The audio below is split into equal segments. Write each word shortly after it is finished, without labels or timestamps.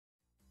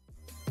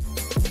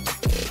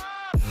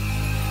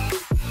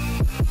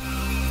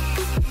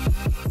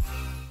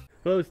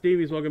Hello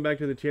Stevies, welcome back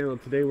to the channel.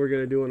 Today we're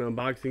going to do an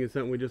unboxing of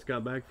something we just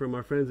got back from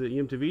our friends at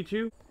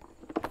YHMTIVTU.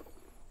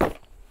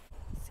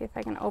 See if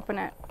I can open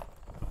it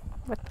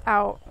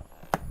without...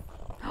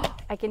 Oh,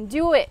 I can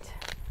do it!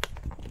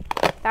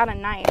 Without a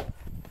knife.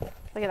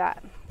 Look at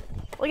that.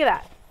 Look at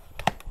that.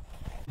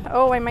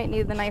 Oh, I might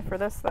need the knife for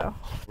this though.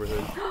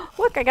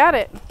 Look, I got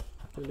it.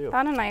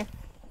 Without a knife.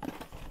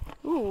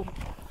 Ooh,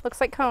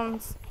 looks like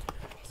cones.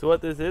 So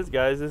what this is,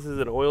 guys, this is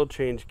an oil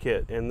change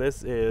kit, and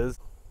this is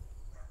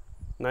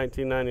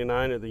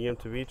 $19.99 at the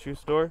YHMTIVTU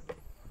store.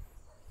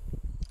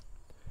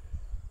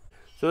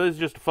 So this is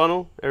just a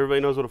funnel.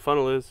 Everybody knows what a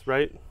funnel is,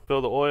 right?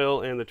 Fill the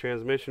oil and the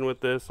transmission with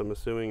this. I'm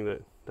assuming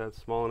that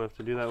that's small enough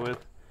to do that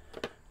with.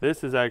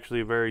 This is actually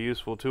a very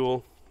useful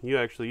tool. You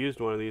actually used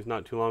one of these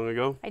not too long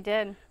ago. I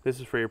did. This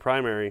is for your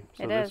primary.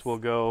 So this will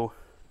go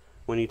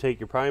when you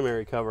take your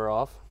primary cover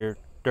off, your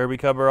derby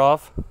cover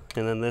off,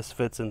 and then this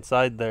fits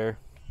inside there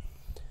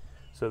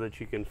so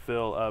that you can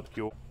fill up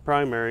your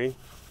primary.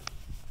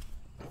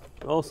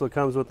 It also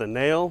comes with a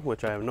nail,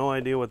 which I have no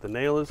idea what the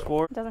nail is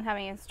for. It doesn't have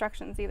any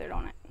instructions either,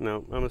 don't it?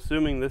 No, I'm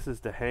assuming this is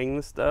to hang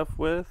the stuff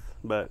with,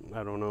 but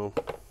I don't know.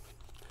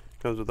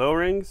 Comes with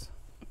O-rings.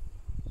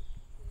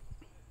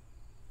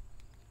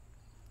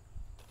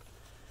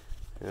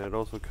 And it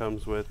also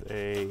comes with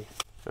a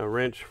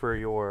wrench for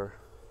your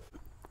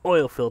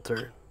oil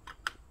filter.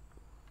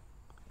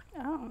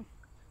 Oh.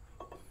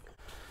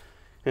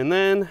 And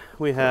then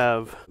we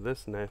have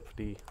this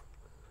nifty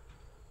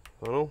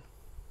funnel.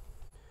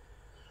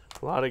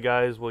 A lot of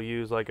guys will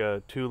use like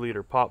a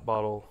 2-liter pop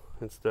bottle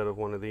instead of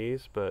one of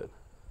these, but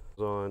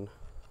on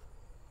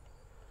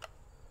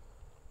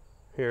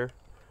here,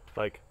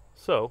 like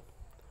so.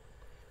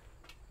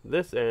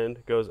 This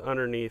end goes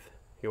underneath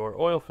your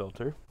oil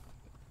filter.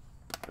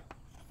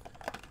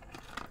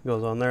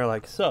 Goes on there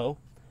like so,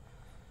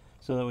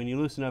 so that when you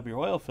loosen up your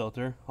oil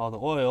filter, all the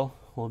oil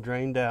will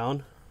drain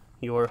down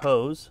your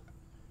hose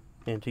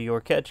into your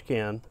catch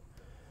can.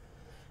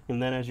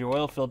 And then as your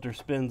oil filter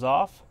spins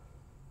off,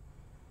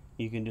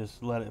 you can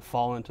just let it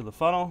fall into the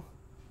funnel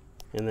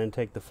and then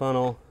take the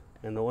funnel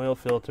and the oil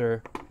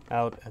filter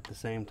out at the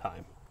same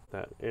time.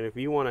 And if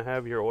you want to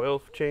have your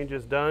oil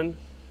changes done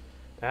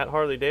at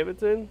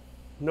Harley-Davidson,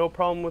 no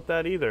problem with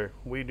that either.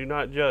 We do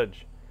not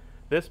judge.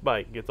 This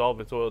bike gets all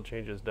of its oil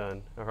changes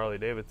done at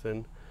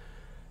Harley-Davidson.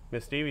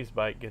 Miss Stevy's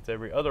bike gets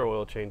every other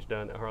oil change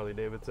done at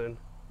Harley-Davidson.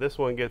 This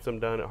one gets them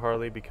done at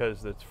Harley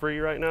because it's free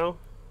right now.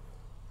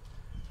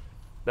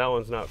 That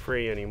one's not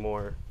free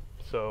anymore.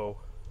 So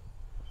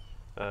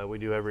we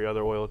do every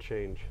other oil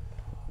change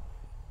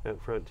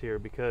at Frontier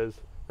because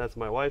that's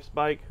my wife's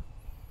bike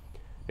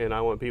and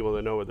I want people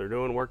to know what they're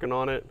doing working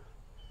on it.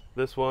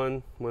 This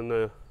one, when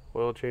the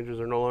oil changes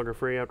are no longer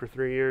free after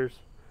 3 years,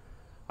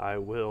 I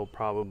will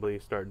probably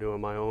start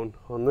doing my own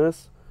on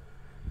this.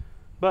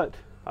 But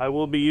I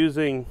will be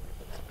using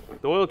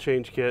the oil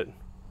change kit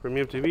from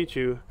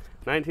YHMTIVTU,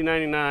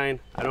 $19.99.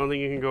 I don't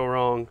think you can go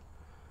wrong.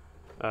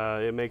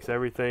 It makes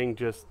everything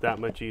just that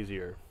much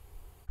easier.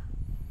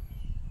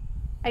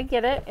 I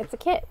get it. It's a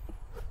kit.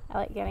 I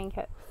like getting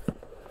kits.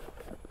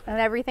 And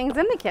everything's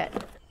in the kit.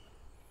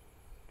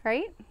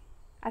 Right?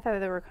 I thought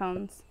there were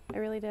cones. I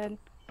really did.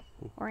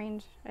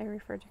 Orange, I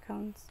referred to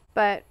cones.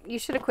 But you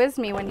should have quizzed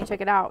me when you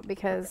took it out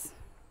because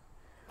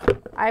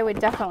I would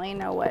definitely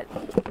know what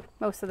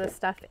most of this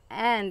stuff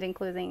and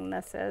including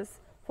this is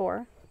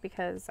for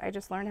because I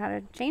just learned how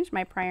to change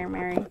my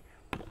primary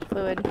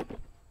fluid.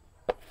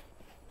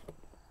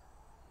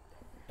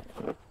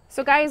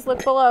 So guys,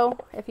 look below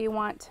if you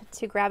want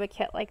to grab a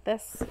kit like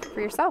this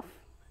for yourself.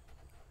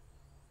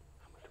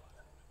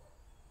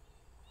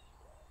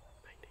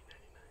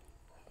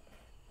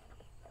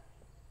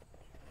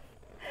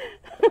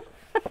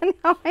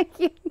 Now I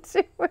can't do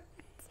it.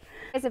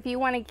 Guys, if you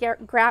want to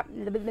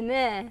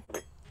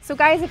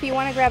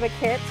grab a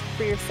kit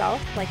for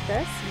yourself like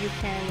this, you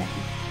can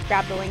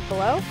grab the link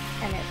below,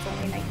 and it's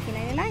only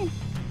 $19.99.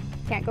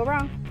 Can't go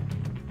wrong.